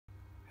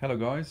Hello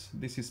guys,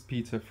 this is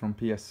Peter from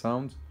PS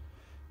Sound,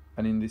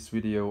 and in this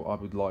video I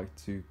would like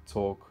to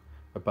talk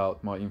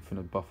about my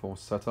infinite buffer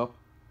setup.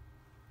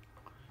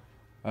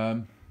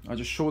 I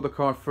just show the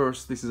car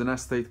first. This is an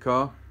estate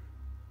car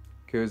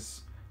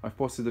because I've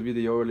posted a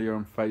video earlier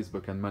on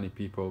Facebook and many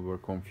people were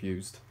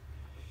confused.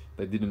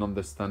 They didn't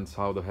understand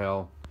how the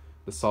hell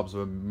the subs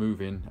were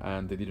moving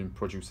and they didn't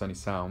produce any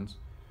sound.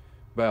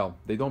 Well,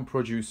 they don't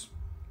produce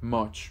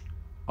much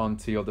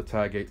until the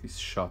tailgate is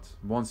shut.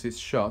 Once it's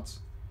shut,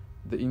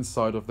 the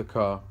inside of the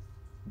car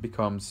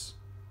becomes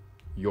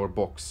your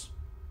box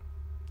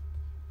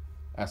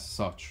as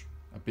such,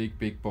 a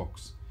big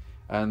box,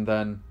 and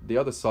then the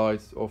other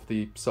side of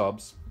the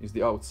subs is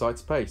the outside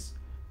space,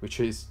 which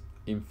is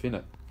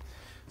infinite.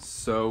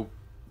 So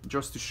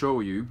just to show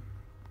you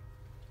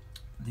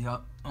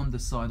the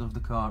underside of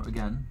the car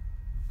again,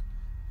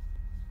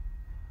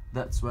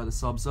 that's where the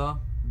subs are,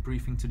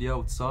 briefing to the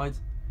outside.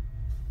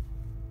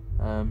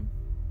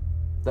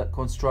 That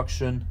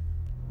construction,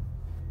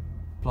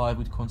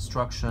 plywood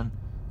construction,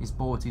 is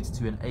bolted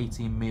to an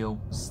 18mm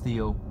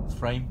steel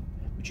frame,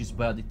 which is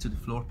welded to the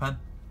floor pan.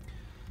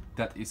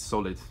 That is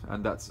solid,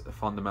 and that's a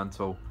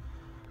fundamental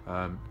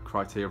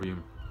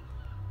criterion.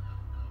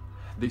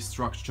 This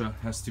structure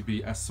has to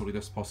be as solid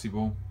as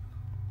possible.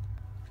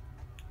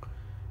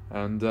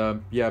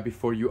 And yeah,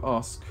 before you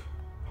ask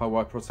how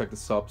I protect the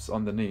subs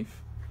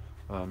underneath,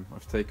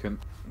 I've taken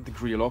the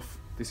grill off.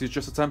 This is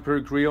just a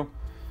temporary grill,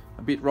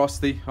 a bit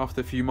rusty after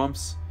a few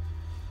months,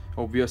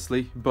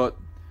 obviously, but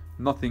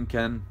nothing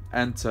can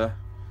enter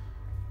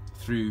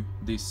through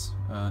this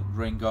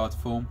rain guard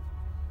foam.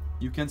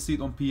 You can see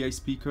it on PA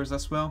speakers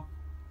as well.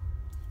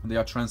 They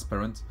are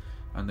transparent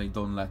and they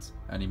don't let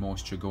any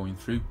moisture going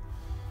through,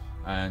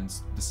 and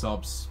the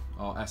subs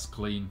are as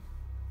clean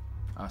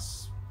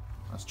as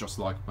just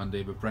like when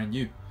they were brand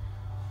new.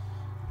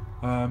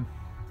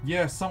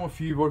 Yeah, some of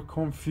you were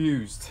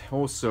confused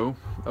also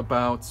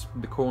about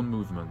the cone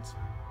movement,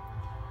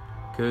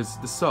 because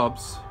the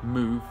subs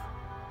move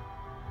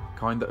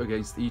kinda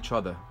against each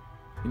other.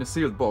 In a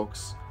sealed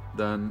box,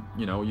 then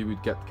you know you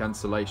would get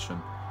cancellation,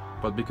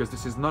 but because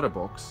this is not a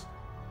box,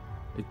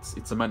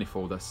 it's a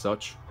manifold as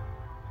such.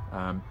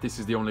 This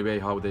is the only way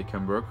how they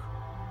can work,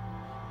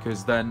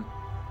 because then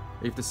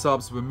if the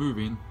subs were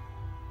moving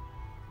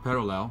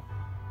parallel,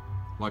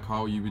 like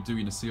how you would do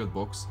in a sealed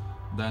box,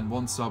 then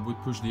one sub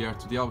would push the air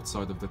to the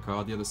outside of the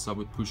car, the other sub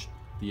would push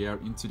the air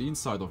into the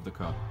inside of the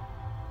car.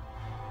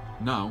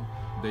 Now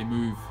they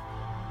move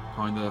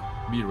kinda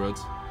mirrored,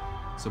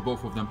 so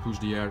both of them push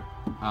the air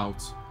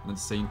out and at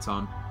the same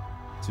time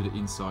to the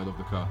inside of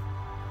the car.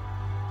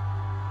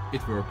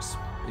 It works.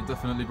 It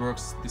definitely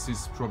works. This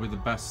is probably the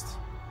best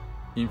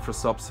infra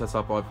sub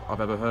setup I've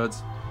ever heard.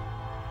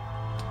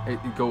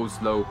 It goes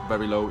low,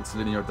 very low. It's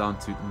linear down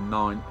to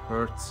 9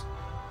 Hertz.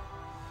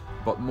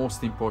 But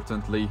most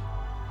importantly,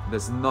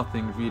 there's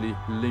nothing really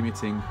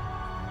limiting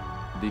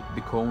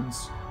the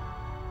cones.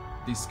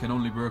 This can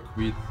only work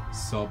with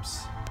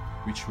subs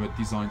which were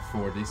designed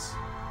for this.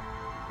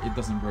 It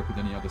doesn't work with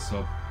any other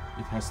sub.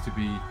 It has to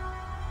be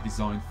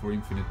designed for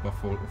infinite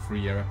buffer or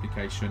free air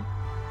application,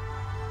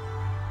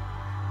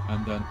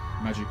 and then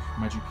magic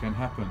can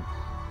happen.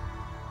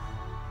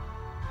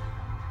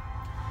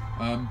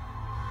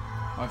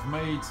 I've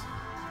made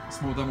a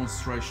small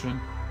demonstration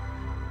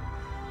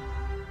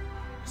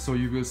so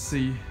you will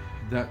see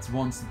that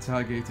once the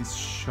tailgate is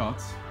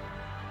shut,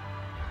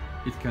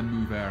 it can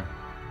move air.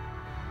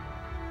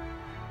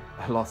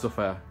 Lots of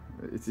air.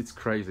 It's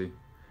crazy.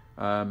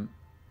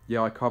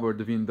 Yeah, I covered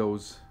the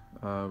windows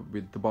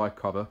with the bike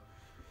cover,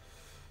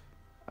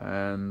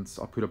 and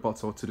I put a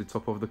bottle to the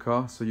top of the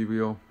car so you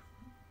will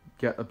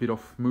get a bit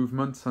of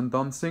movement and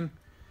dancing.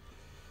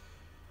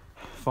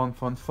 Fun.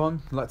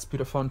 Let's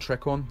put a fun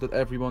track on that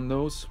everyone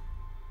knows.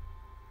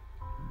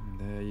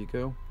 There you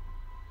go.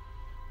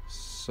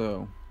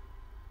 So,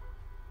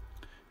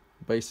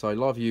 bass I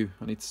Love You,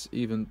 and it's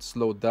even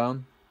slowed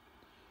down.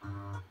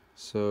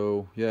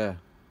 So yeah,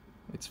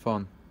 it's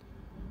fun.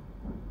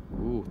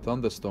 Ooh,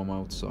 thunderstorm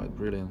outside,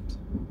 brilliant.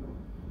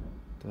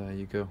 There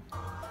you go. So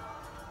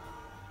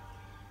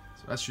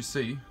as you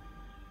see,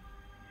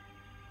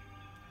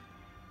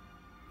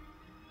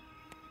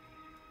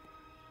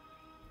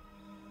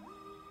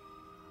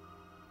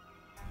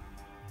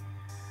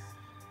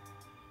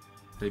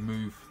 they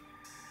move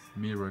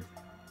mirrored.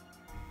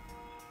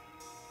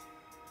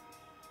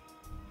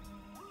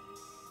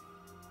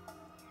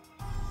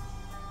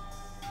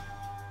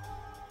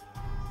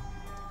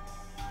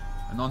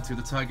 And until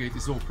the tailgate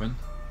is open,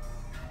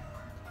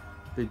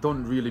 they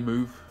don't really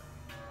move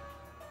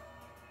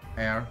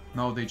air.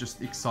 Now they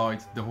just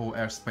excite the whole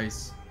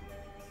airspace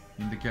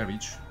in the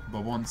garage.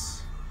 But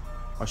once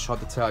I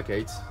shut the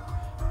tailgate,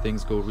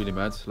 things go really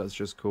mad. Let's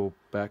just go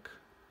back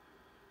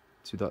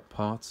to that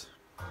part.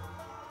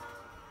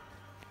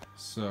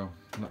 So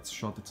let's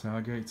shut the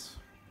tailgate.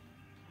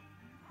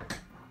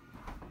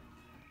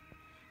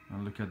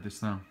 And look at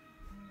this now.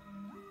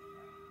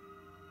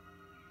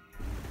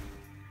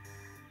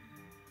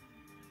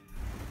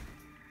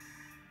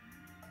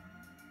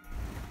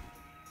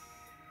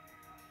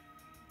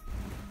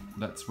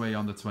 that's way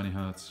under 20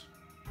 Hertz.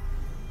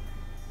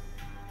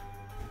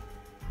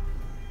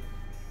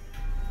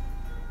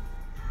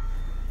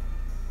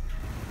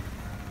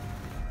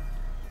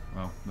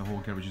 Well, the whole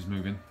carriage is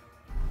moving,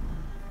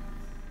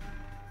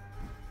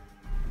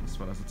 as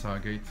well as the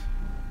tailgate.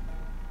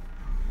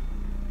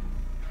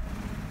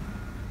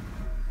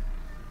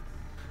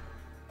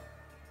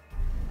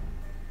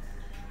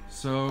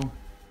 So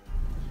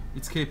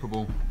it's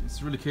capable.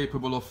 It's really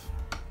capable of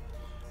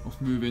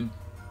moving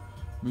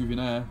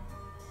air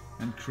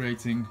and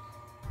creating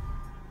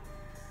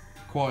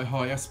quite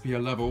high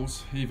SPL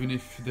levels, even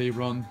if they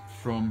run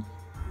from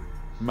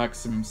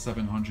maximum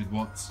 700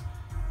 watts.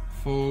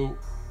 For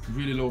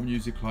really low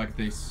music like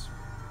this,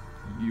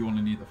 you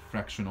only need a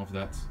fraction of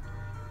that.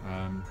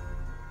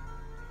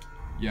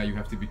 Yeah, you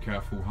have to be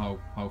careful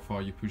how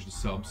far you push the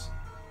subs,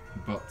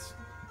 but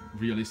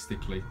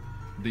realistically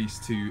these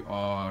two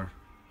are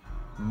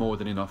more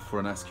than enough for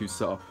an SQ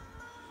setup.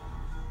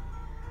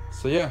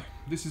 So yeah,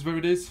 this is where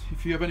it is.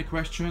 If you have any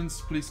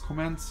questions, please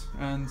comment,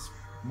 and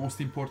most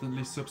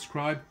importantly,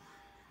 subscribe.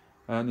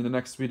 And in the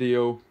next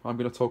video, I'm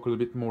going to talk a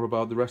little bit more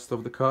about the rest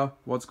of the car,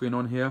 what's going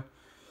on here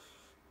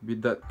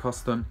with that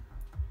custom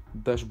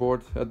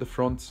dashboard at the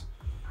front,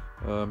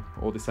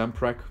 or this amp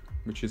rack,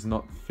 which is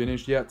not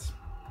finished yet.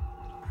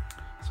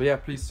 So yeah,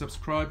 please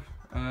subscribe,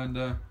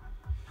 and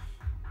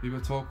we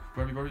will talk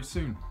very, very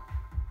soon.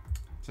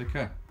 Take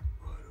care.